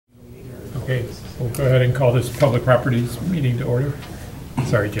Okay, we'll go ahead and call this Public Properties meeting to order.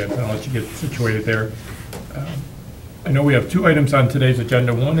 Sorry, Jen, I'll let you get situated there. I know we have two items on today's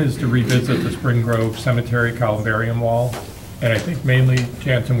agenda. One is to revisit the Spring Grove Cemetery columbarium wall. And I think mainly,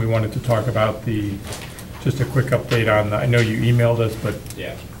 Jansen, we wanted to talk about just a quick update on, I know you emailed us, but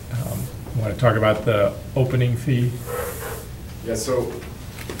yeah, I want to talk about the opening fee. Yeah, so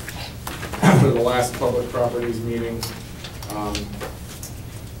after the last Public Properties meeting,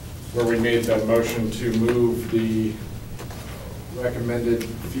 where we made that motion to move the recommended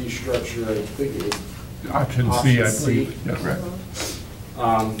fee structure, I think it was Option C, I believe. Yeah, correct.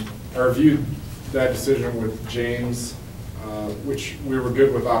 I reviewed that decision with James, which we were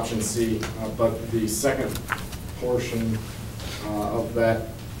good with option C, but the second portion of that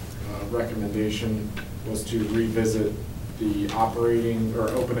recommendation was to revisit the operating or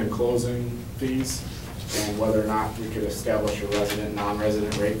open and closing fees and whether or not we could establish a resident,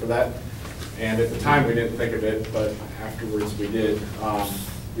 non-resident rate for that. And at the time we didn't think of it, but afterwards we did.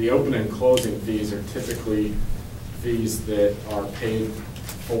 The open and closing fees are typically fees that are paid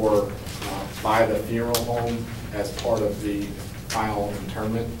for by the funeral home as part of the final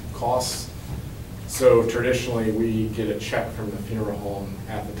interment costs. So traditionally we get a check from the funeral home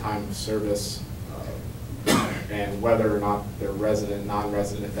at the time of service, and whether or not they're resident,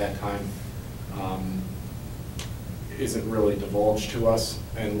 non-resident at that time isn't really divulged to us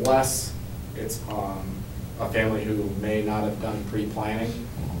unless it's a family who may not have done pre-planning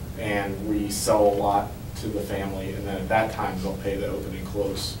and we sell a lot to the family, and then at that time they'll pay the open and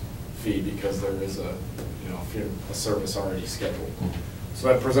close fee because there is a service already scheduled. So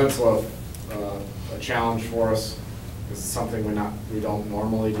that presents a challenge for us. It's something we don't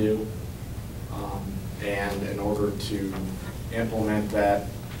normally do, and in order to implement that,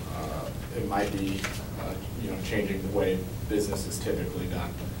 it might be changing the way business is typically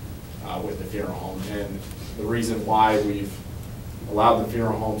done with the funeral home. And the reason why we've allowed the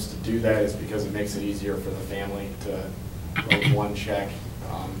funeral homes to do that is because it makes it easier for the family to write one check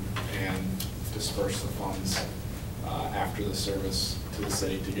and disperse the funds after the service to the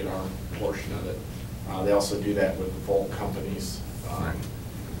city to get our portion of it. They also do that with vault companies,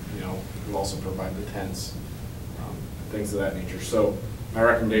 who also provide the tents, things of that nature. So my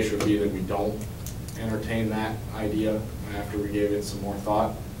recommendation would be that we don't entertain that idea after we gave it some more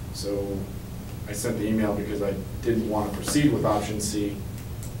thought. So I sent the email because I didn't want to proceed with option C,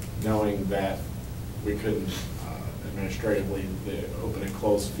 knowing that we couldn't administratively, the open and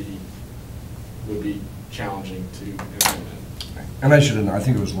close fee would be challenging to implement. And I should have known, I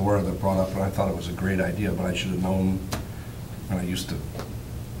think it was Laura that brought up, and I thought it was a great idea, but I should have known when I used to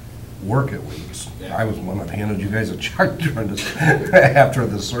work at Weeks. Yeah. I was the one that handed you guys a check during this, after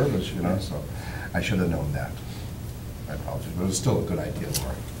the service, so I should have known that. I apologize, but it was still a good idea,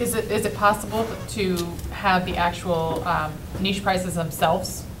 Laura. Is it possible to have the actual niche prices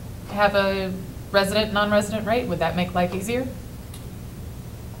themselves have a resident, non-resident rate? Would that make life easier?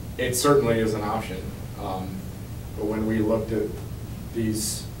 It certainly is an option. But when we looked at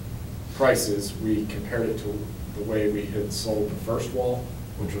these prices, we compared it to the way we had sold the first wall,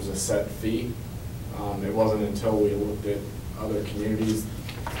 which was a set fee. It wasn't until we looked at other communities,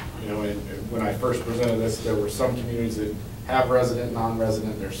 and when I first presented this, there were some communities that have resident,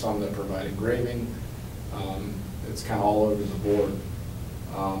 non-resident. There's some that provide engraving. It's kind of all over the board.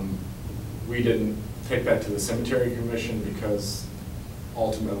 We didn't take that to the Cemetery Commission because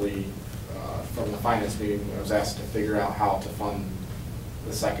ultimately, from the finance meeting, I was asked to figure out how to fund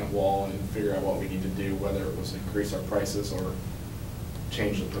the second wall and figure out what we need to do, whether it was increase our prices or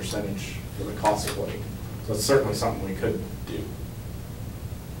change the percentage for the cost splitting. So it's certainly something we could do.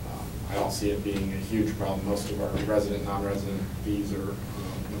 I don't see it being a huge problem. Most of our resident, non-resident fees are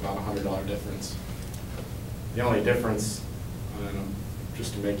about $100 difference. The only difference,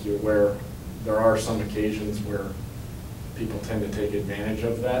 just to make you aware, there are some occasions where people tend to take advantage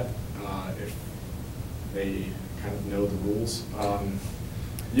of that if they kind of know the rules.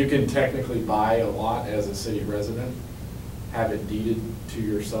 You can technically buy a lot as a city resident, have it deeded to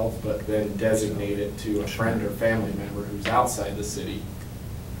yourself, but then designate it to a friend or family member who's outside the city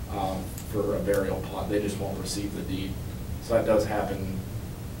for a burial plot. They just won't receive the deed. So that does happen,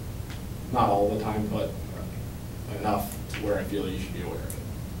 not all the time, but enough to where I feel you should be aware of it.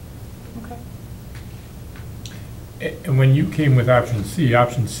 Okay. And when you came with option C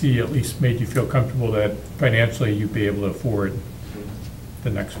at least made you feel comfortable that financially you'd be able to afford the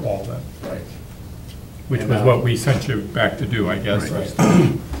next wall then. Right. Which was what we sent you back to do, I guess. Right.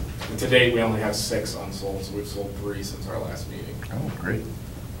 And to date, we only have 6 unsold, so we've sold 3 since our last meeting. Oh, great.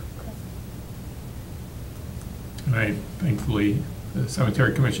 And I thankfully The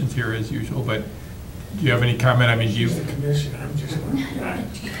cemetery commission's here as usual, but do you have any comment? I mean, do you? She's the commission, I'm just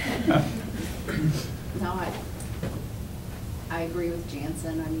No, I agree with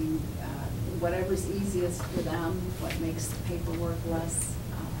Jansen. I mean, whatever's easiest for them, what makes the paperwork less.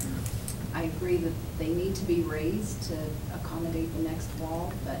 I agree that they need to be raised to accommodate the next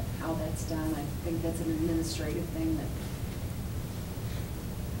wall, but how that's done, I think that's an administrative thing that.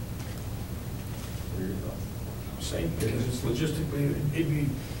 I'm saying, because it's logistically, it'd be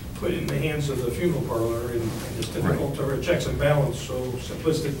put in the hands of the funeral parlor, and it's difficult to checks and balance, so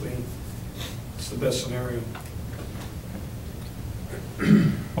simplistically, it's the best scenario.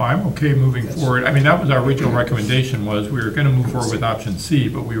 Well, I'm okay moving forward. I mean, that was our original recommendation, was we were going to move forward with option C,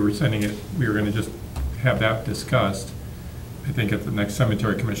 but we were sending it, we were going to just have that discussed, I think, at the next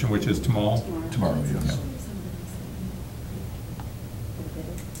cemetery commission, which is tomorrow. Tomorrow, yes.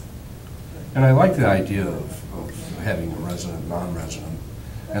 And I like the idea of having a resident, non-resident,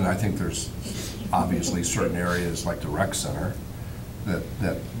 and I think there's obviously certain areas like the rec center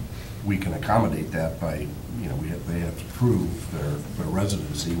that we can accommodate that by, you know, they have to prove their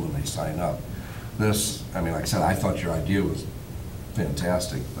residency when they sign up. This, I mean, like I said, I thought your idea was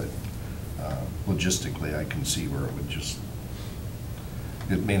fantastic, but logistically, I can see where it would just,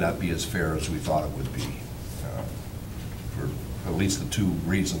 it may not be as fair as we thought it would be, for at least the two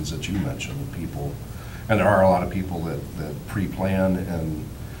reasons that you mentioned, the people, and there are a lot of people that pre-plan and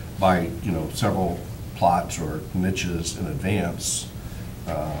buy, you know, several plots or niches in advance,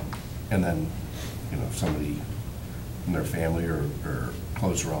 and then, you know, if somebody in their family or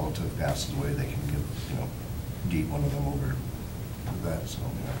close relative passes away, they can give, you know, deed one of them over to that, so,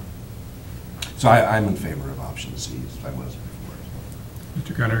 yeah. So I'm in favor of option C, as I was before.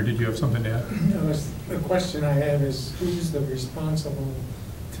 Mr. Gunner, did you have something to add? No, the question I have is, who's the responsible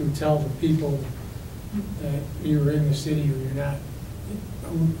to tell the people that you're in the city or you're not?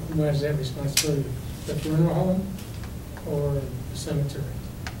 Who has that responsibility? The funeral home or the cemetery?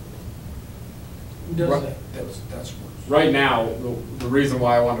 Who does that? That's Right now, the reason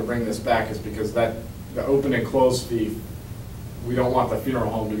why I wanted to bring this back is because the open and close fee, we don't want the funeral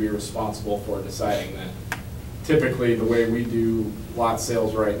home to be responsible for deciding that. Typically, the way we do lot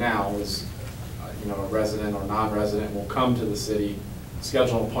sales right now is, you know, a resident or non-resident will come to the city,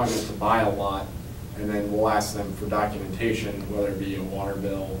 schedule an appointment to buy a lot, and then we'll ask them for documentation, whether it be a water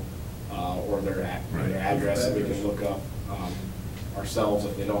bill or their address that we can look up ourselves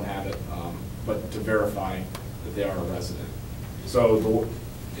if they don't have it, but to verify that they are a resident. So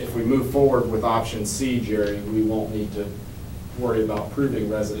if we move forward with option C, Jerry, we won't need to worry about proving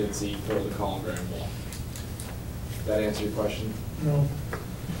residency for the column grand wall. Does that answer your question? No.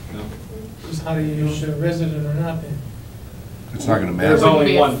 No? Because how do you know if they're a resident or not then? It's not gonna There's matter. Wouldn't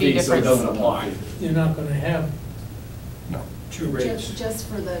be only a one fee fee, so it difference. doesn't apply. You're not gonna have No. two rates. Just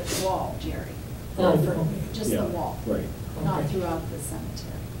for the wall, Jerry. Oh, Not for, okay. just the wall. Right, Not Okay. throughout the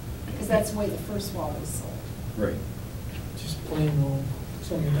cemetery. Because that's the way the first wall was sold. right. Just plain old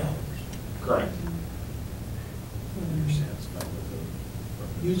so many dollars. Correct.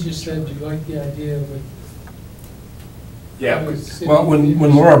 You just said you liked the idea of it. Yeah. Well,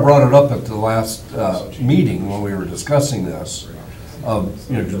 when Laura brought it up at the last meeting, when we were discussing this, you know,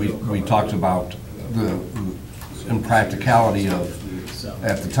 'cause we talked about the impracticality of,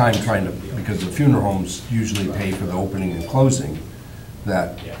 at the time, trying to, because the funeral homes usually pay for the opening and closing,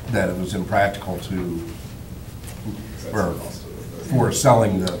 that it was impractical to, or for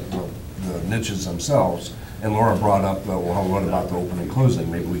selling the niches themselves. And Laura brought up, well, what about the opening and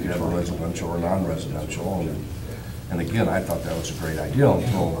closing? Maybe we could have a residential or non-residential. And again, I thought that was a great idea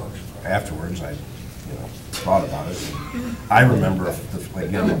until afterwards I, you know, thought about it. I remember,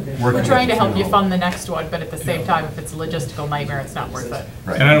 again, working. We're trying to at the help you funeral. fund the next one, but at the same time, if it's a logistical nightmare, it's not worth it.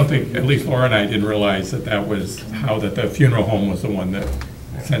 Right. And I don't think, at least Laura and I didn't realize that was how that the funeral home was the one that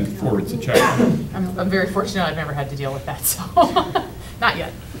sent forwards the check. I'm very fortunate I've never had to deal with that, so, not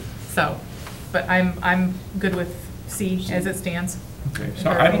yet. So, but I'm good with C as it stands. Okay, If so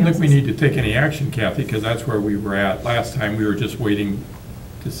I don't everything think we else is- need to take any action, Kathy, because that's where we were at last time. We were just waiting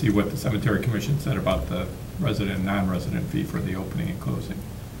to see what the cemetery commission said about the resident and non-resident fee for the opening and closing.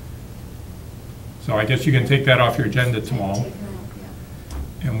 So I guess you can take that off your agenda tomorrow, Take her out,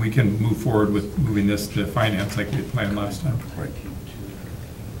 yeah. and we can move forward with moving this to finance like we had planned last time. Right.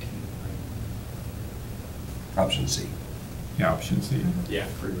 Option C. Yeah, option C. Yeah.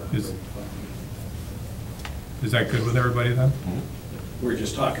 Is that good with everybody then? We were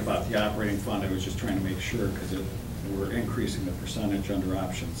just talking about the operating fund, I was just trying to make sure, because we're increasing the percentage under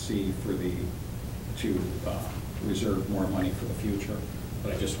option C for to reserve more money for the future.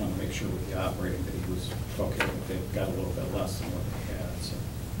 But I just want to make sure with the operating that he was okay, that they've got a little bit less than what they had, so.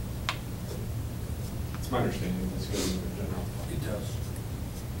 It's my understanding this goes in general. It does.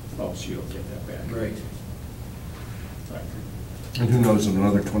 Oh, so you'll get that back. Right. And who knows, in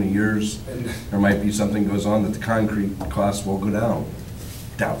another 20 years, there might be something goes on that the concrete costs will go down.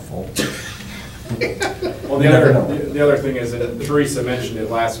 Doubtful. Well, the other thing is, that Teresa mentioned it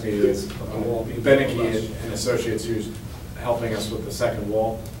last meeting, is Beneke and Associates, who's helping us with the second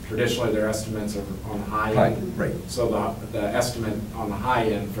wall, traditionally their estimates are on the high High, end. right. So the estimate on the high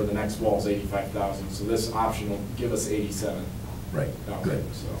end for the next wall is 85,000, so this option will give us 87,000. Right, good.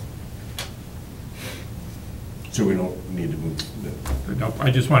 So. So we don't need to move. Nope,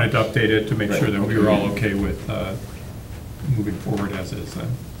 I just wanted to update it to make sure Right, that we okay. were all okay with moving forward as is.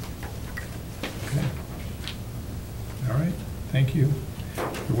 Okay. All right, thank you.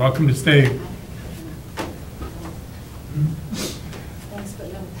 You're welcome to stay. Thanks,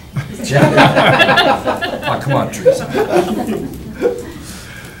 but no. Oh, come on, Teresa.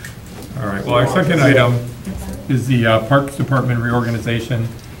 All right, well, our second item is the Parks Department reorganization.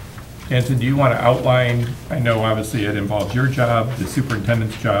 Jansen, do you want to outline, I know obviously it involves your job, the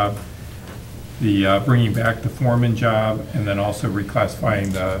superintendent's job, the bringing back the foreman job, and then also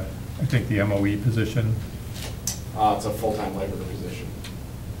reclassifying the, I think, the MOE position? It's a full-time labor position.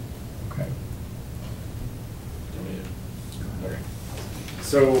 Okay. Okay.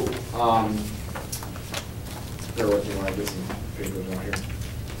 So, bear with me while I get some papers on here.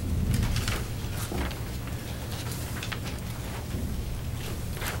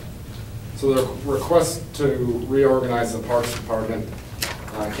 So the request to reorganize the Parks Department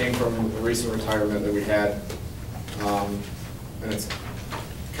came from a recent retirement that we had. And it's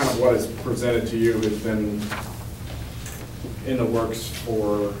kind of what is presented to you has been in the works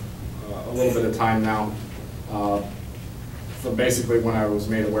for a little bit of time now. So basically when I was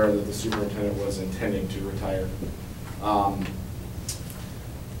made aware that the superintendent was intending to retire.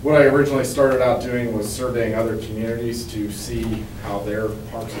 What I originally started out doing was surveying other communities to see how their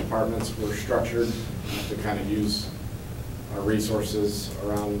parks departments were structured, to kind of use our resources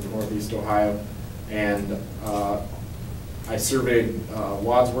around Northeast Ohio. And I surveyed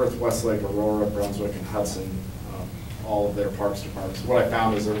Wadsworth, Westlake, Aurora, Brunswick, and Hudson, all of their parks departments. What I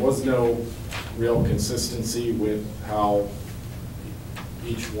found is there was no real consistency with how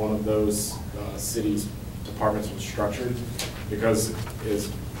each one of those cities' departments was structured, because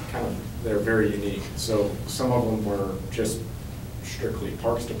they're very unique. So some of them were just strictly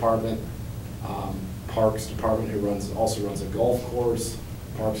Parks Department, who also runs a golf course,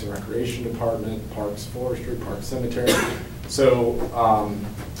 Parks and Recreation Department, Parks Forestry, Parks Cemetery. So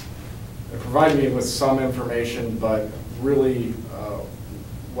it provided me with some information, but really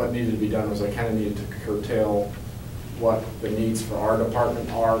what needed to be done was I kind of needed to curtail what the needs for our department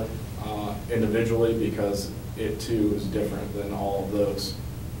are individually, because it too is different than all of those,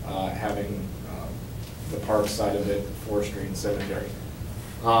 having the park side of it, forestry and cemetery.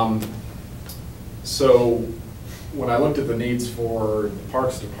 So when I looked at the needs for the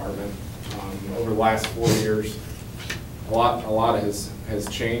Parks Department, over the last 4 years, a lot has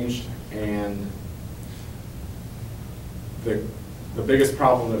changed, and the biggest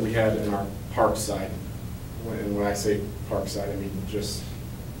problem that we had in our park side, and when I say park side, I mean just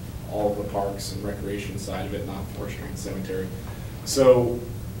all of the parks and recreation side of it, not forestry and cemetery. So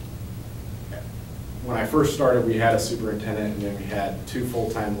when I first started, we had a superintendent, and then we had 2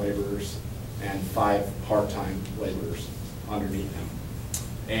 full-time laborers and 5 part-time laborers underneath him.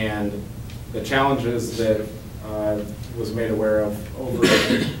 And the challenges that I was made aware of over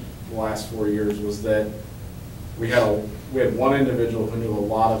the last 4 years was that we had one individual who knew a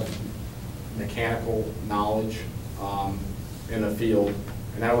lot of mechanical knowledge in the field,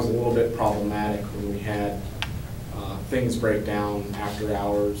 and that was a little bit problematic when we had things break down after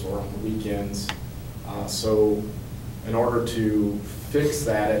hours or on the weekends. So in order to fix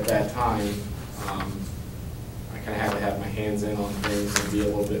that at that time, I kind of had to have my hands in on things and be a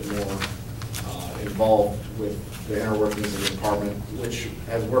little bit more involved with the inner workings of the department, which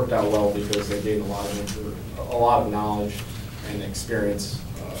has worked out well because they gained a lot of knowledge and experience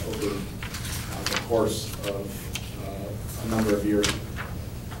over the course of a number of years.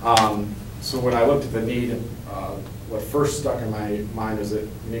 So when I looked at the need, what first stuck in my mind was that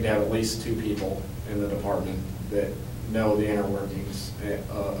we need to have at least 2 people in the department that know the inner workings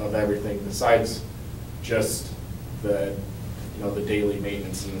of everything besides just the daily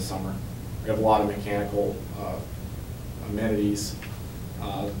maintenance in the summer. We have a lot of mechanical amenities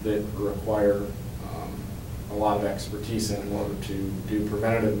that require a lot of expertise in order to do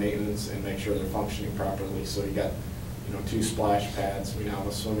preventative maintenance and make sure they're functioning properly. So you got 2 splash pads. We now have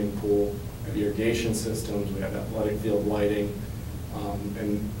a swimming pool, we have irrigation systems, we have athletic field lighting,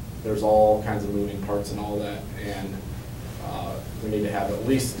 and there's all kinds of moving parts and all that. And we need to have at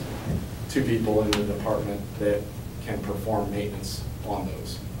least 2 people in the department that can perform maintenance on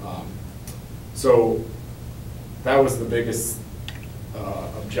those. So that was the biggest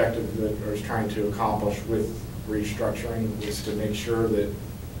objective that I was trying to accomplish with restructuring, was to make sure that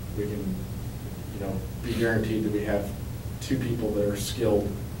we can, be guaranteed that we have 2 people that are skilled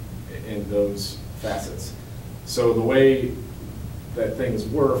in those facets. So the way that things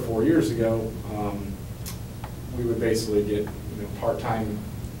were 4 years ago, we would basically get part-time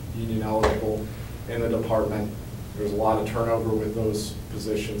union eligible in the department. There's a lot of turnover with those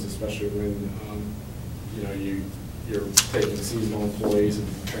positions, especially when you're taking seasonal employees and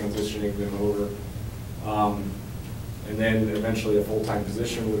transitioning them over. And then eventually a full-time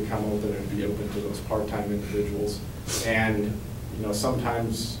position would come open and be open to those part-time individuals. And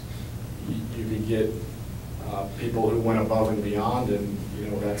sometimes you could get people who went above and beyond, and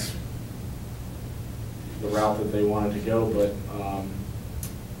that's the route that they wanted to go. But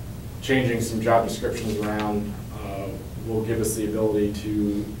changing some job descriptions around will give us the ability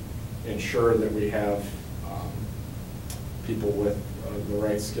to ensure that we have people with the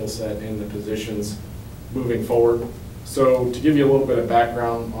right skill set in the positions moving forward. So to give you a little bit of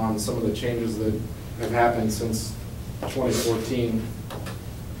background on some of the changes that have happened since 2014,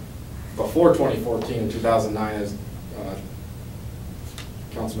 before 2014, in 2009, as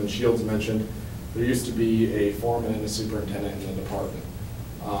Councilman Shields mentioned, there used to be a foreman and a superintendent in the department.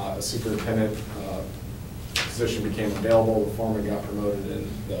 A superintendent position became available, the foreman got promoted, and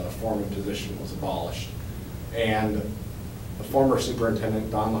the foreman position was abolished. And the former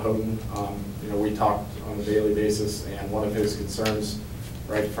superintendent, Don Lahoden, we talked on a daily basis, and one of his concerns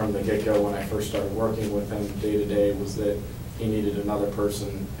right from the get-go when I first started working with him day to day was that he needed another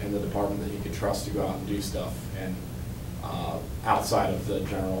person in the department that he could trust to go out and do stuff and outside of the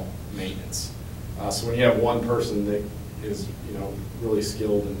general maintenance. So when you have one person that is really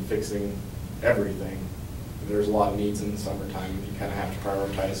skilled in fixing everything, there's a lot of needs in the summertime, and you kind of have to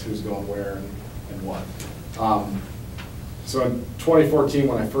prioritize who's going where and what. So in 2014,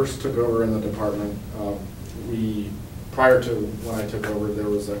 when I first took over in the department, prior to when I took over, there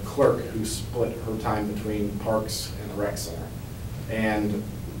was a clerk who split her time between parks and the rec center. And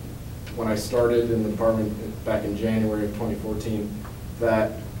when I started in the department back in January of 2014,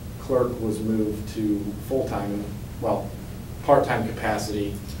 that clerk was moved to full-time, well, part-time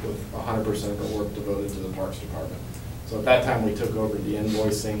capacity with 100% of her work devoted to the parks department. So at that time, we took over the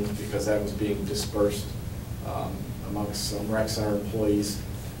invoicing because that was being dispersed amongst some rec center employees.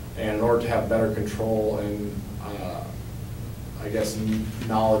 And in order to have better control and I guess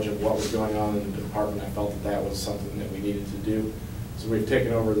knowledge of what was going on in the department, I felt that that was something that we needed to do. So we've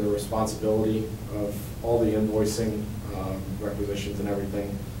taken over the responsibility of all the invoicing, requisitions and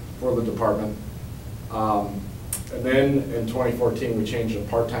everything for the department. And then in 2014, we changed a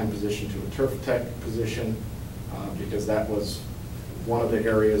part-time position to a turf tech position because that was one of the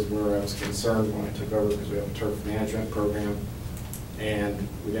areas where I was concerned when I took over, because we have a turf management program and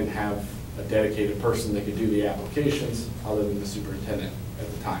we didn't have a dedicated person that could do the applications other than the superintendent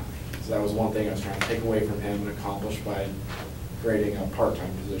at the time. So that was one thing I was trying to take away from him and accomplish by creating a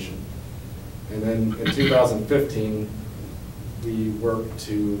part-time position. And then in 2015, we worked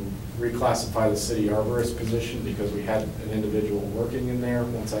to reclassify the city arborist position because we had an individual working in there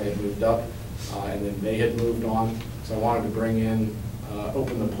once I had moved up, and then they had moved on. So I wanted to bring in,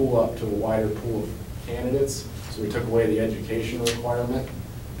 open the pool up to a wider pool of candidates. So we took away the education requirement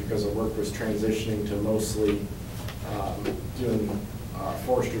because the work was transitioning to mostly doing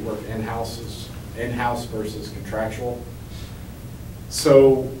forestry work in-house versus contractual.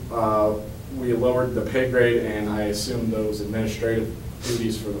 So we lowered the pay grade, and I assumed those administrative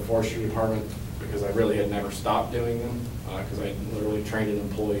duties for the forestry department because I really had never stopped doing them because I literally trained an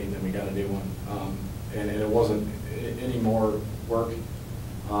employee and then we got a new one. And it wasn't any more work.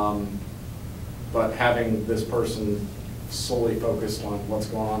 But having this person solely focused on what's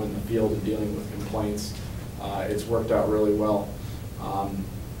going on in the field and dealing with complaints, it's worked out really well.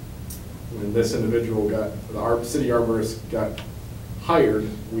 When this individual our city arborist got hired,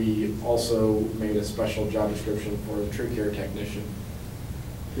 we also made a special job description for the tree care technician,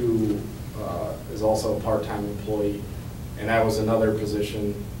 who is also a part-time employee. And that was another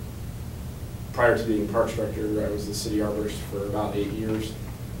position. Prior to being parks director, I was the city arborist for about 8 years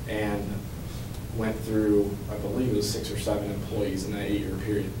and went through, I believe it was 6 or 7 employees in that 8-year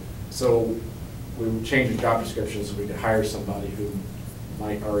period. So we changed the job description so we could hire somebody who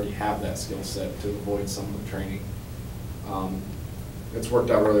might already have that skill set to avoid some of the training It's worked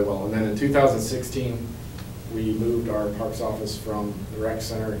out really well. And then in 2016, we moved our parks office from the rec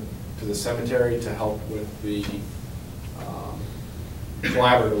center to the cemetery to help with the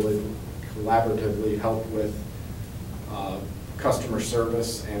collaboratively help with customer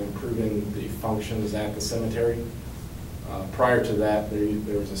service and improving the functions at the cemetery. Prior to that,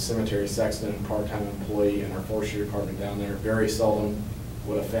 there was a cemetery sexton and part-time employee in our forestry department down there. Very seldom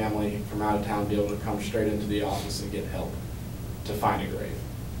would a family from out of town be able to come straight into the office and get help to find a grave.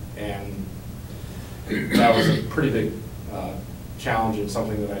 And that was a pretty big challenge and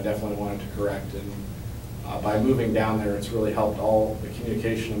something that I definitely wanted to correct. And by moving down there, it's really helped all the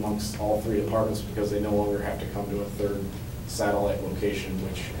communication amongst all three departments because they no longer have to come to a third satellite location,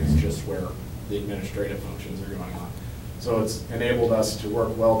 which is just where the administrative functions are going on. So it's enabled us to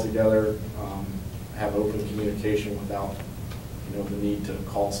work well together, have open communication without, the need to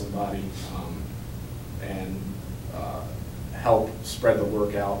call somebody, and help spread the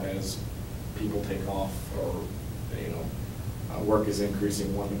work out as people take off or, work is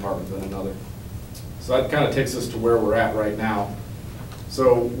increasing one department than another. So that kind of takes us to where we're at right now.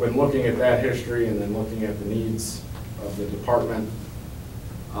 So when looking at that history and then looking at the needs of the department,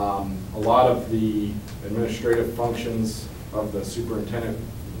 a lot of the administrative functions of the superintendent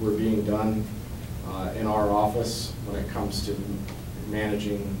were being done in our office when it comes to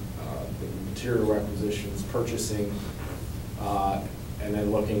managing the material requisitions, purchasing, and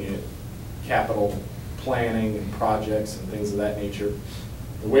then looking at capital planning and projects and things of that nature.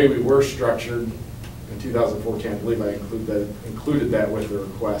 The way we were structured in 2014, I believe I included that with the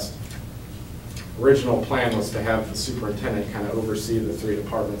request. Original plan was to have the superintendent kind of oversee the three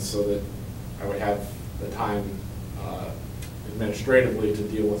departments so that I would have the time administratively to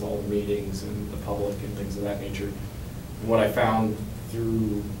deal with all the meetings and the public and things of that nature. And what I found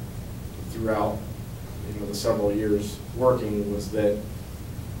throughout the several years working was that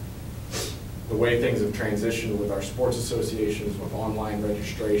the way things have transitioned with our sports associations, with online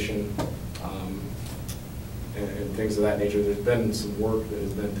registration, and things of that nature, there's been some work that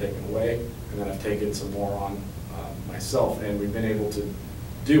has been taken away, and then I've taken some more on myself, and we've been able to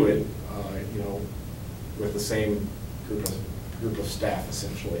do it, with the same group of staff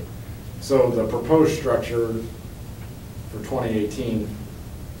essentially. So the proposed structure for 2018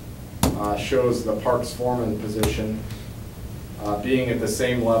 shows the parks foreman position being at the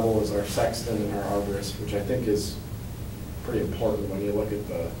same level as our sexton and our arborist, which I think is pretty important when you look at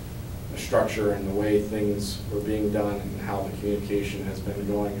the structure and the way things were being done and how the communication has been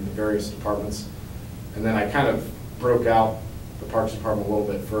going in the various departments. And then I kind of broke out the Parks Department a little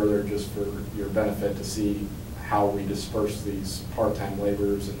bit further just for your benefit to see how we disperse these part-time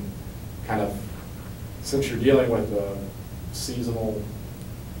laborers and kind of, since you're dealing with a seasonal,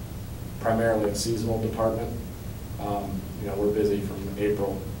 primarily a seasonal department, we're busy from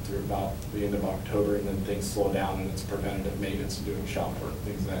April through about the end of October, and then things slow down and it's preventative maintenance and doing shop work,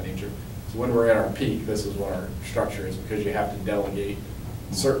 things of that nature. So when we're at our peak, this is what our structure is, because you have to delegate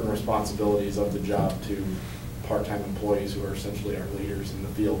certain responsibilities of the job to part-time employees who are essentially our leaders in the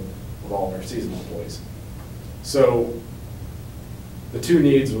field with all of our seasonal employees. So the two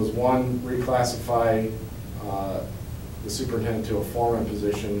needs was, one, reclassify the superintendent to a foreman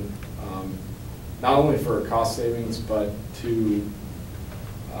position, not only for cost savings, but to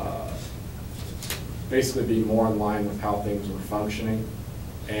basically be more in line with how things were functioning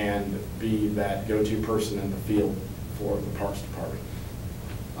and be that go-to person in the field for the Parks Department.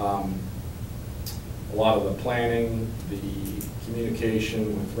 A lot of the planning, the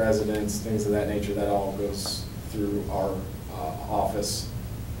communication with residents, things of that nature, that all goes through our office,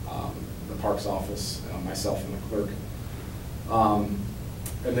 the Parks office, myself and the clerk.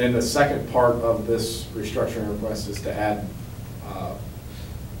 And then the second part of this restructuring request is to add,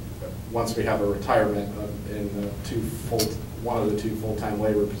 once we have a retirement in one of the two full-time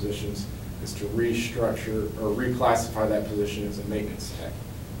labor positions, is to restructure or reclassify that position as a maintenance tech,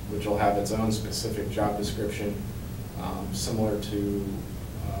 which will have its own specific job description, similar to,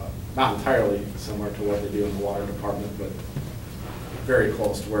 not entirely similar to what they do in the water department, but very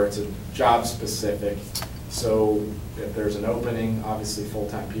close to where it's a job specific. So if there's an opening, obviously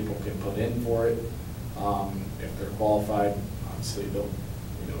full-time people can put in for it. If they're qualified, obviously they'll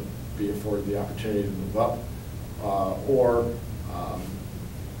be afforded the opportunity to move up. Or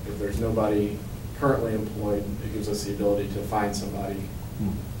if there's nobody currently employed, it gives us the ability to find somebody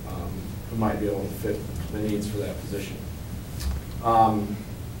who might be able to fit the needs for that position.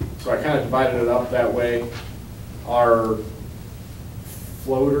 So I kind of divided it up that way. Our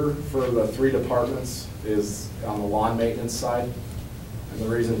floater for the three departments is on the lawn maintenance side. And the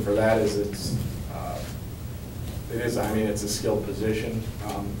reason for that is It is, I mean, it's a skilled position.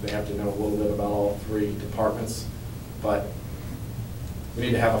 They have to know a little bit about all three departments, but we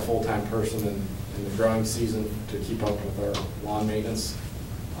need to have a full-time person in the growing season to keep up with our lawn maintenance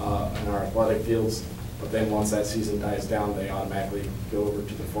and our athletic fields. But then once that season dies down, they automatically go over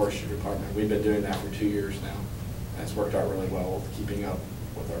to the forestry department. We've been doing that for 2 years now. And it's worked out really well with keeping up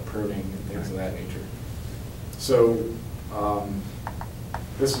with our pruning and things of that nature. So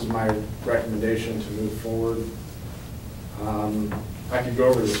this is my recommendation to move forward. I could go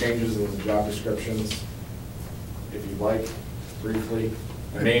over the changes in the job descriptions if you'd like, briefly.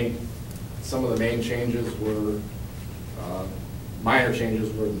 Some of the main changes were, minor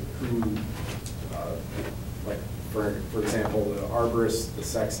changes were who, like for example, the arborist, the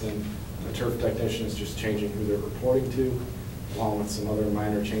sexton, the turf technician is just changing who they're reporting to, along with some other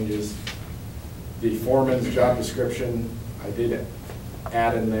minor changes. The foreman's job description, I did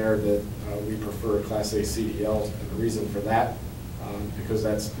add in there that we prefer a Class A CDL, and the reason for that, because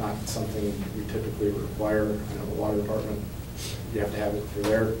that's not something we typically require. I know the water department, you have to have it for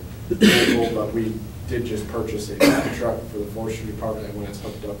their vehicle, but we did just purchase a truck for the forestry department, and when it's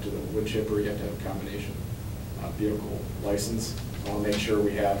hooked up to the wood chipper, you have to have a combination vehicle license. I want to make sure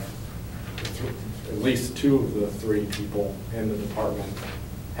we have at least 2 of the 3 people in the department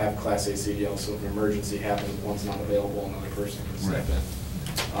have Class A CDL, so if an emergency happens, one's not available, another person can step in.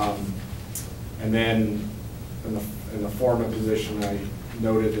 And then in the foreman position, I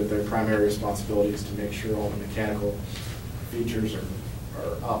noted that their primary responsibility is to make sure all the mechanical features are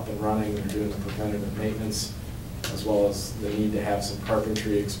up and running, they're doing the preventative maintenance, as well as the need to have some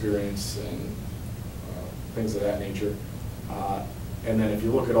carpentry experience and things of that nature. And then if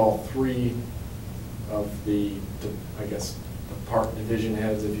you look at all 3 of the I guess, part division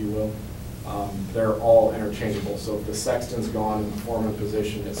heads, if you will, they're all interchangeable. So if the sexton's gone in the foreman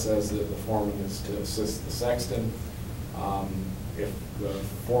position, it says that the foreman is to assist the sexton. If the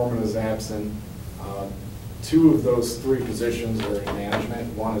foreman is absent, 2 of those 3 positions are in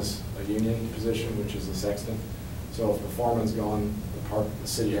management. One is a union position, which is the sexton. So if the foreman's gone, the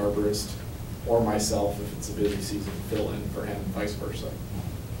city arborist, or myself, if it's a busy season, fill in for him, vice versa.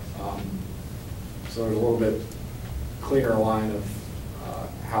 So there's a little bit cleaner line of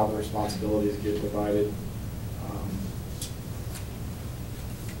how the responsibilities get divided.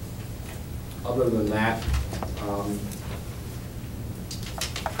 Other than that,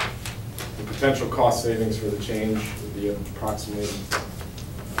 the potential cost savings for the change would be approximately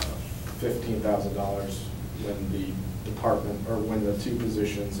 $15,000 when the department, or when the 2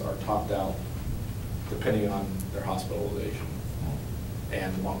 positions are topped out, depending on their hospitalization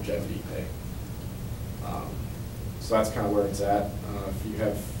and longevity pay. So that's kind of where it's at. If you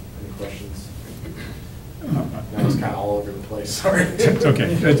have any questions, that was kind of all over the place, sorry. It's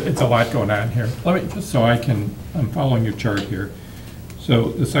okay, it's a lot going on here. Let me, just so I'm following your chart here. So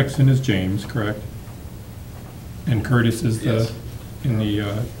the sexton is James, correct? And Curtis is Yes. in the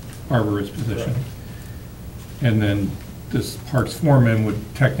arborist position. Correct. And then this parks foreman would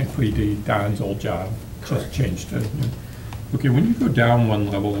technically be Don's old job, Correct. just changed to. Okay, when you go down one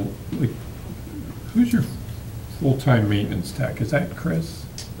level, like, who's your full-time maintenance tech? Is that Chris?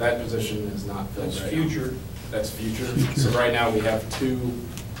 That position is not filled That's right future. now. That's future. Future. So right now, we have 2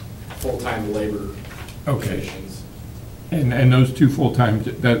 full-time labor Okay. positions. And those 2 full-time,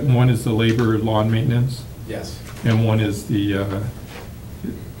 that one is the labor lawn maintenance, Yes, and one is the,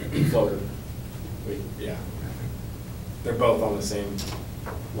 floater. Yeah. They're both on the same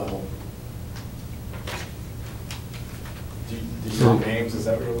level. Do you want names, is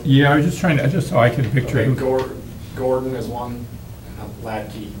that what you're looking? yeah, I was just trying to, just so I can picture Okay, who. Gordon is one, and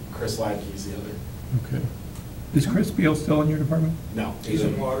Ladkey, Chris Ladkey is the other. Okay. Is Chris Beal still in your department? No. He's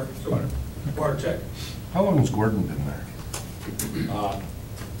in water, Water. water tech. How long has Gordon been there? It's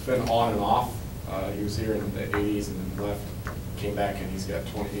been on and off. He was here in the 80s and then left, came back, and he's got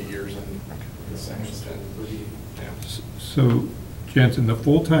 28 years in the section's been pretty, yeah. So, Jansen, the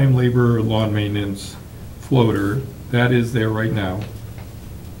full-time labor lawn maintenance floater, that is there right now?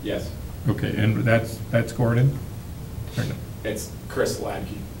 Yes, Okay, and that's Gordon? Or no? it's Chris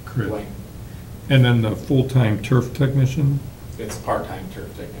Ladkey. Chris. Blaine. And then the full-time turf technician? It's part-time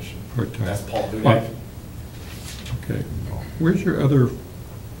turf technician. Part-time. That's Paul Hudak. Okay. Where's your other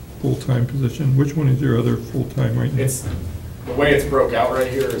full-time position? Which one is your other full-time right now? It's, the way it's broke out right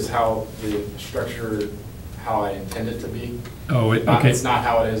here is how the structure, how I intend it to be. Oh, okay. It's not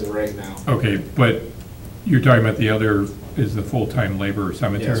how it is right now. Okay, but you're talking about the other, is the full-time labor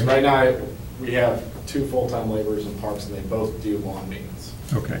cemetery? Yes, right now, we have 2 full-time laborers in parks, and they both do lawn maintenance.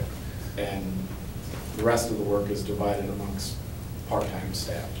 Okay, And the rest of the work is divided amongst part-time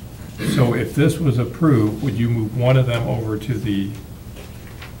staff. So if this was approved, would you move one of them over to the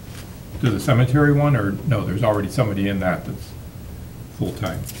cemetery one, or no, there's already somebody in that that's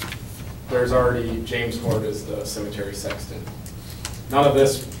full-time? There's already, James Hort is the cemetery sexton. None of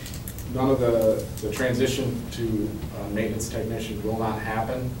the transition to maintenance technician will not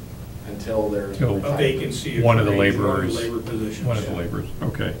happen until there's Till- A vacancy. One of the creates laborers. Labor positions. One of the laborers,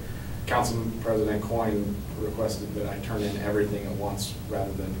 okay. Council President Coyne requested that I turn in everything at once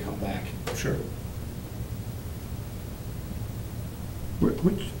rather than come back. Sure.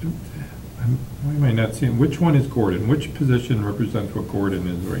 Which, why am I not seeing, which one is Gordon? Which position represents what Gordon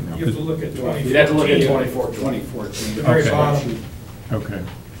is right now? You have to look at 2014. You'd have to look at 2014. 2014. The very Okay. bottom. Okay,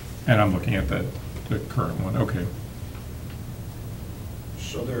 and I'm looking at the current one, okay.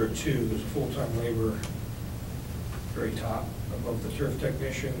 So there are two, there's a full-time labor, very top, above the turf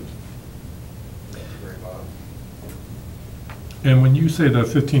technician, at the very bottom. And when you say the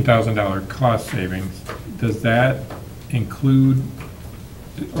 $15,000 cost savings, does that include,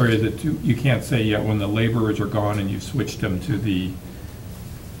 or is it, you can't say yet when the laborers are gone and you've switched them to the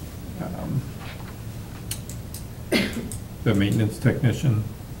maintenance technician?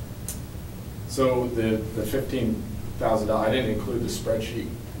 So the $15,000, I didn't include the spreadsheet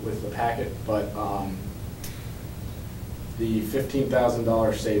with the packet, but the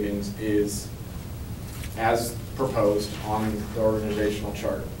 $15,000 savings is as proposed on the organizational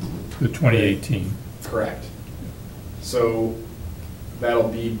chart. The 2018? Correct. So that'll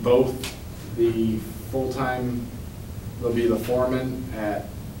be both the full-time, there'll be the foreman at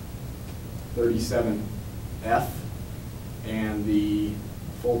 37F and the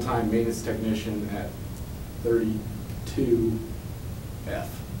full-time maintenance technician at 32F.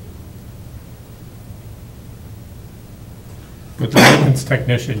 But the maintenance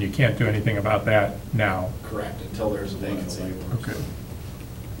technician, you can't do anything about that now? Correct, until there's a vacancy. Okay.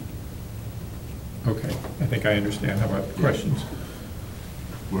 Okay, I think I understand. How about questions?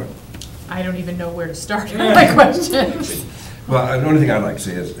 What? I don't even know where to start with my questions. Well, the only thing I'd like to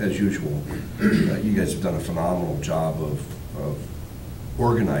say is, as usual, you guys have done a phenomenal job of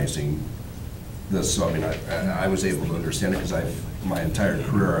organizing this. So, I mean, I was able to understand it because my entire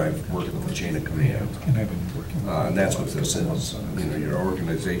career, I've worked with the chain of command. And I've been working. And that's what this is. You know, your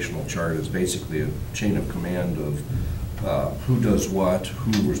organizational chart is basically a chain of command of who does what,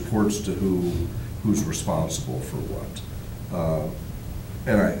 who reports to who, who's responsible for what.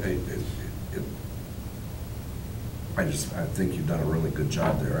 And I think you've done a really good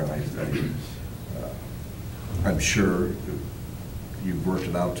job there, and I'm sure you've worked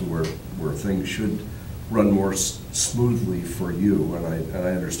it out to where things should run more smoothly for you, and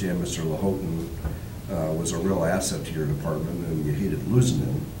I understand Mr. Lahoughton was a real asset to your department, and you hated losing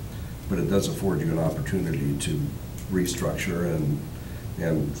him, but it does afford you an opportunity to restructure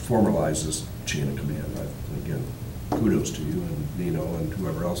and formalize this chain of command. Again, kudos to you and Nino and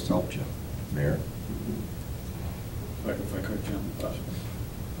whoever else helped you. Mayor? If I could, Jim,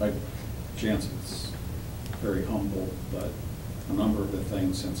 like Jansen's very humble, but a number of the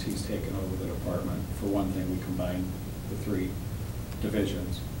things since he's taken over the department, for one thing, we combined the three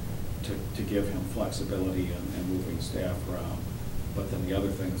divisions to give him flexibility and moving staff around. But then the other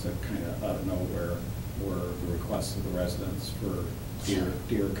things that kind of out of nowhere were the requests of the residents for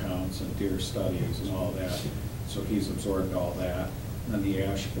deer counts and deer studies and all that. So he's absorbed all that. And then the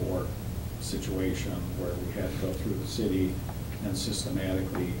ash borer situation where we had to go through the city and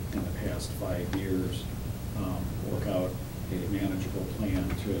systematically in the past 5 years work out a manageable plan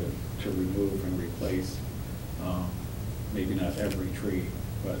to remove and replace maybe not every tree,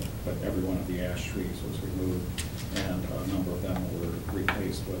 but every one of the ash trees was removed, and a number of them were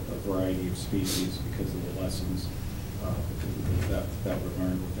replaced with a variety of species because of the lessons that were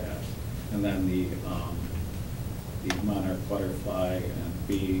learned with that. And then the monarch butterfly and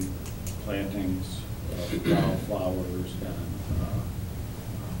bee plantings, wildflowers, and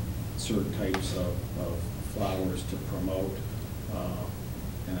certain types of flowers to promote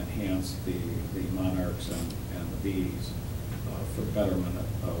and enhance the monarchs and the bees for the betterment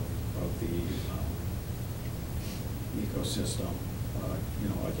of the ecosystem. You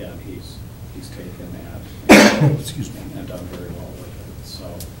know, again, he's taken that Excuse me. and done very well with it. So.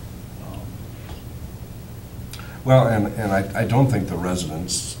 Well, and I don't think the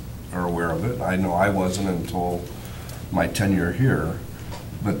residents are aware of it. I know I wasn't until my tenure here,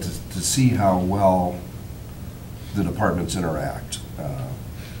 but to see how well the departments interact.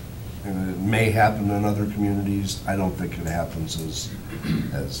 And it may happen in other communities. I don't think it happens as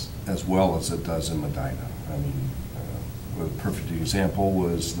well as it does in Medina. I mean, a perfect example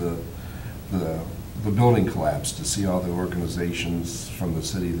was the the building collapse, to see all the organizations from the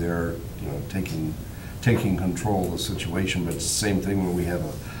city there, taking control of the situation. But it's the same thing when we have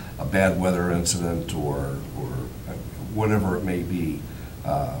a bad weather incident or whatever it may be.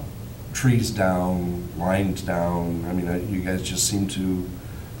 Trees down, lines down. I mean, you guys just seem to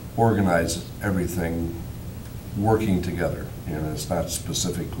organize everything working together. It's not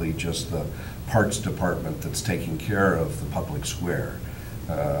specifically just the parks department that's taking care of the public square.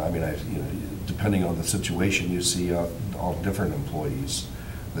 I mean, depending on the situation, you see all different employees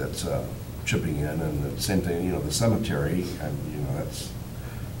that's chipping in, and the same thing, the cemetery, and that's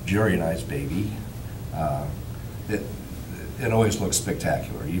Jerry and I's baby. It always looks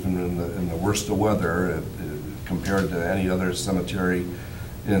spectacular, even in the worst of weather, compared to any other cemetery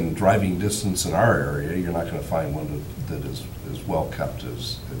in driving distance in our area. You're not going to find one that is as well kept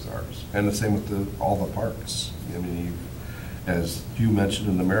as ours. And the same with all the parks. I mean, as you mentioned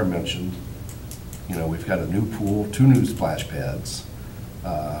and the mayor mentioned, we've got a new pool, 2 new splash pads.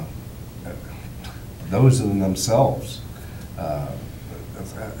 Those in themselves,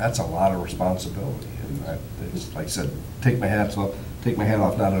 that's a lot of responsibility. And it's, like I said, take my hat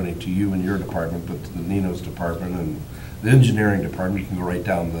off not only to you and your department, but to the Nino's department and the engineering department. You can go right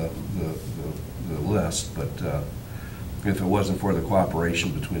down the list, but if it wasn't for the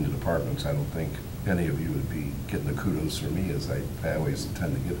cooperation between the departments, I don't think any of you would be getting the kudos from me, as I always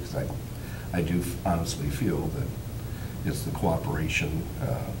tend to get, because I do honestly feel that it's the cooperation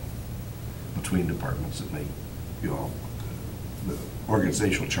between departments that make, the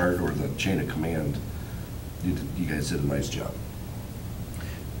organizational chart or the chain of command. You guys did a nice job.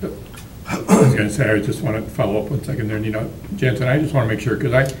 I was going to say, I just want to follow up 1 second there. Jansen, I just want to make sure,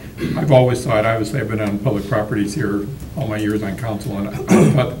 because I've always thought, obviously I've been on public properties here all my years on council, and I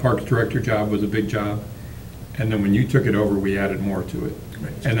thought the parks director job was a big job. And then when you took it over, we added more to it.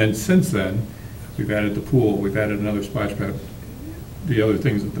 Right. And then since then, we've added the pool, we've added another splash pad, the other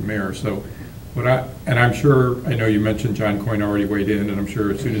things with the mayor. So and I'm sure, I know you mentioned John Coyne already weighed in, and I'm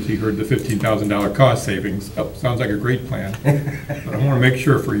sure as soon as he heard the $15,000 cost savings, sounds like a great plan. But I want to make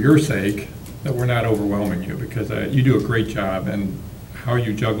sure, for your sake, that we're not overwhelming you, because you do a great job, and how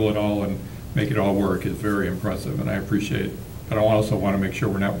you juggle it all and make it all work is very impressive, and I appreciate it. But I also want to make sure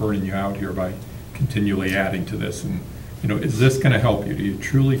we're not burning you out here by continually adding to this. And is this going to help you? Do you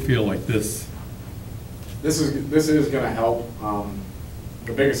truly feel like this? This is going to help.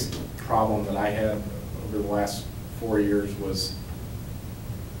 The biggest problem that I had over the last 4 years was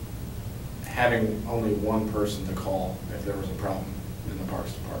having only one person to call if there was a problem in the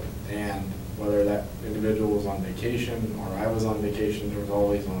Parks Department. And whether that individual was on vacation or I was on vacation, there was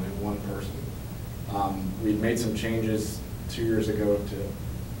always only one person. We made some changes 2 years ago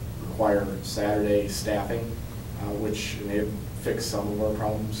to require Saturday staffing, which fixed some of our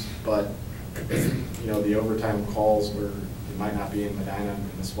problems. But the overtime calls where you might not be in Medina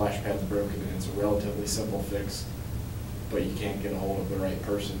and the splash pad's broken, and it's a relatively simple fix, but you can't get a hold of the right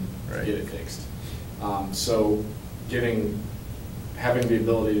person to get it fixed. So having the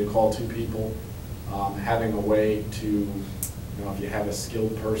ability to call 2 people, having a way to, if you have a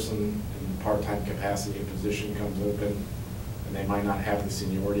skilled person in part-time capacity, a position comes open, and they might not have the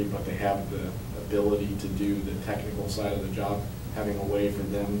seniority, but they have the ability to do the technical side of the job, having a way for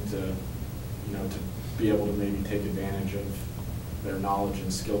them to be able to maybe take advantage of their knowledge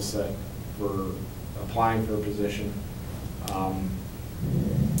and skill set for applying for a position.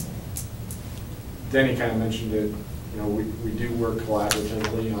 Denny kind of mentioned it, we do work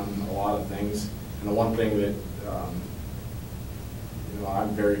collaboratively on a lot of things. And the one thing that, I'm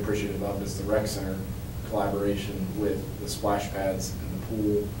very appreciative of is the rec center collaboration with the splash pads and the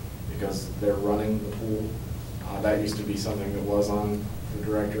pool, because they're running the pool. That used to be something that was on the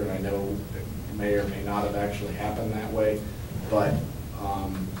director, and I know it may or may not have actually happened that way, but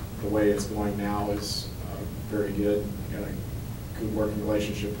the way it's going now is very good. Got a good working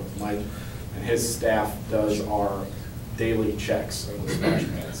relationship with Mike, and his staff does our daily checks of the splash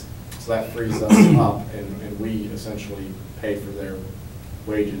pads. So that frees us up, and we essentially pay for their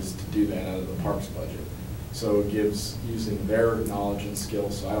wages to do that out of the parks budget. So it gives, using their knowledge and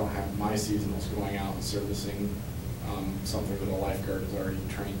skills, so I don't have my seasonals going out and servicing something that a lifeguard is already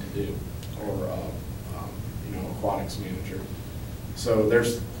trained to do, or aquatics manager. So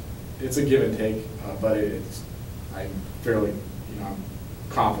it's a give and take, but I'm fairly, I'm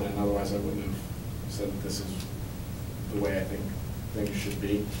confident, otherwise I wouldn't have said that this is the way I think things should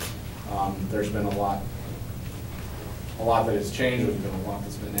be. There's been a lot that has changed, there's been a lot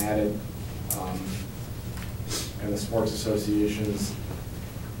that's been added. And the sports associations,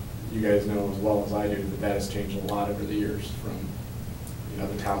 you guys know as well as I do that has changed a lot over the years, from you know,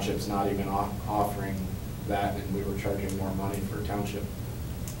 the township's not even offering that, and we were charging more money for a township.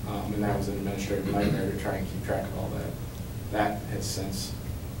 And that was an administrative nightmare to try and keep track of all that. That has since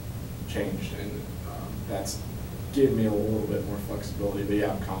changed, and that's given me a little bit more flexibility. But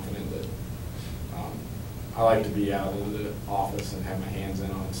yeah, I'm confident that I like to be out of the office and have my hands in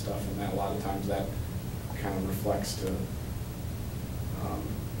on stuff, and that a lot of times that kind of reflects to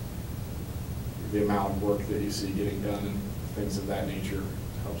the amount of work that you see getting done and things of that nature.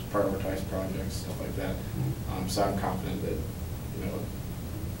 Helps prioritize projects, stuff like that. So I'm confident that, you know,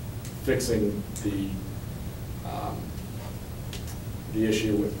 fixing the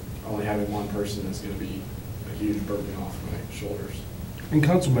issue with only having one person is going to be a huge burden off my shoulders. And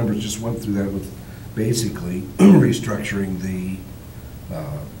council members just went through that with basically restructuring the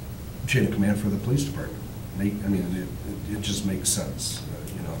chain of command for the police department. I mean, it just makes sense.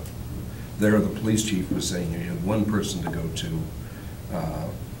 You know, there the police chief was saying you had one person to go to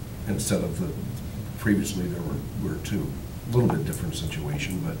instead of previously there were two. A little bit different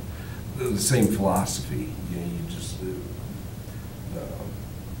situation, but the same philosophy. You know, you just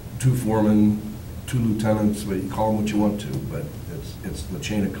two foremen, two lieutenants, but you call them what you want to, but it's the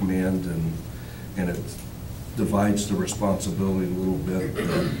chain of command, and it divides the responsibility a little bit.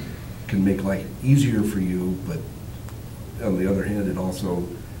 That can make life easier for you, but on the other hand, it also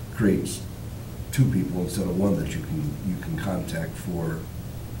creates two people instead of one that you can contact for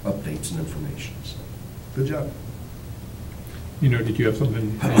updates and information. So, good job. You know, did you have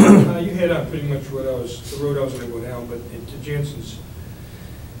something? You hit on pretty much the road I was going to go down, but to Jansen's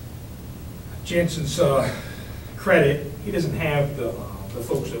credit, he doesn't have the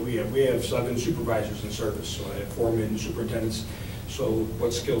folks that we have. We have 7 supervisors in service, so I have foremen, superintendents. So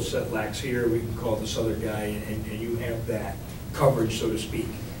what skill set lacks here, we can call this other guy, and you have that coverage, so to speak.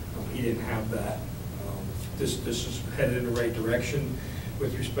 He didn't have that. This is headed in the right direction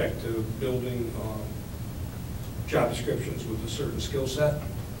with respect to building job descriptions with a certain skill set.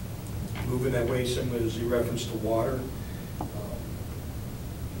 Moving that way, similar as you referenced to water.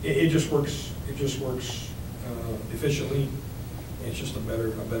 It just works. It just works efficiently. It's just a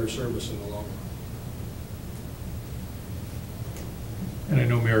better service in the long run. And I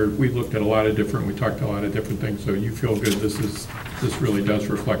know, Mayor, we looked at we talked a lot of different things, so you feel good this really does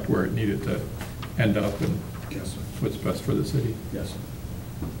reflect where it needed to end up and Yes, sir. what's best for the city. Yes, sir.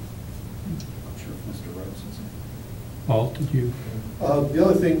 I'm sure if Mr. Rhodes is. Paul, did you? The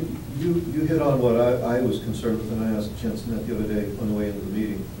other thing, you hit on what I was concerned with, and I asked Jensen that the other day on the way into the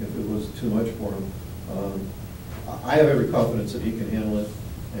meeting, if it was too much for him. I have every confidence that he can handle it,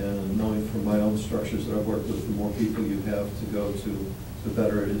 and knowing from my own structures that I've worked with, the more people you have to go to, the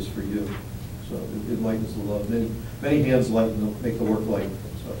better it is for you. So it lightens the load. Many hands make the work light.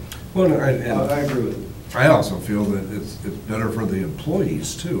 So Well, I agree with you. I also feel that it's better for the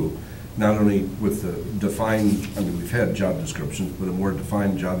employees too, not only with the defined, I mean, we've had job descriptions, but a more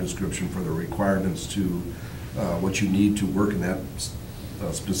defined job description for the requirements to what you need to work in that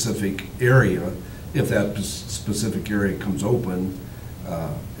specific area. If that specific area comes open,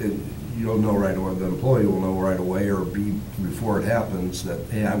 you'll know right away, the employee will know right away, or before it happens, that,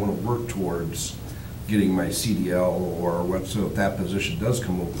 hey, I want to work towards getting my CDL or what, so if that position does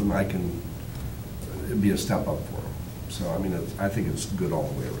come open, it'd be a step up for them. So, I mean, I think it's good all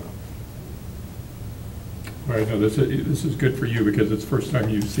the way around. All right, no, this is good for you because it's the first time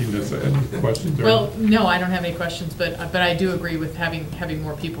you've seen this. Any questions? Well, no, I don't have any questions, but I do agree with having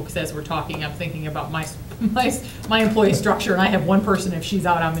more people, because as we're talking, I'm thinking about my employee structure, and I have one person. If she's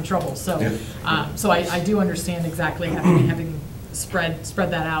out, I'm in trouble. So, so I do understand exactly having spread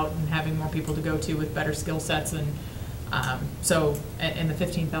that out and having more people to go to with better skill sets, and so and the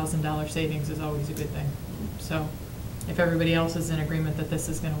 $15,000 savings is always a good thing. So, if everybody else is in agreement that this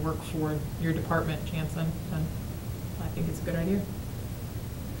is going to work for your department, Jansen, then I think it's a good idea.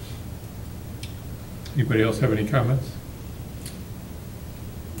 Anybody else have any comments?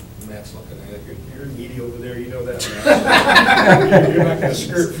 Matt's looking at it. You're needy over there, you know that. Matt. You're not going to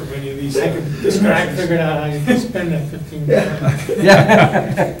skirt from any of these. I figured out how you can spend that $15,000.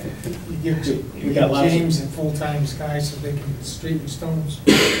 Yeah. You give James and full-time guys so they can straighten stones.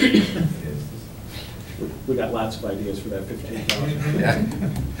 We got lots of ideas for that 15,000.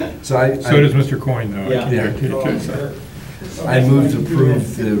 Yeah. So does Mr. Coyne, though. Yeah. I move to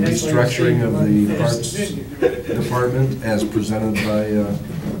approve the restructuring of the Parks Department as presented by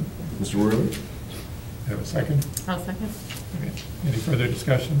Mr. Worley. Have a second? I'll second. Okay. Any further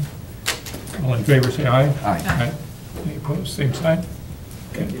discussion? All in favor, say aye. Aye. Any opposed, same sign?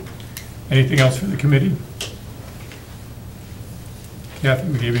 Okay. Anything else for the committee? Kathy,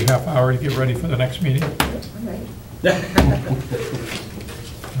 we gave you a half hour to get ready for the next meeting. I'm ready.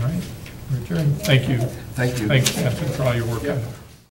 All right, we're adjourned. Thank you. Thank you. Thanks, Jensen, for all your work on it.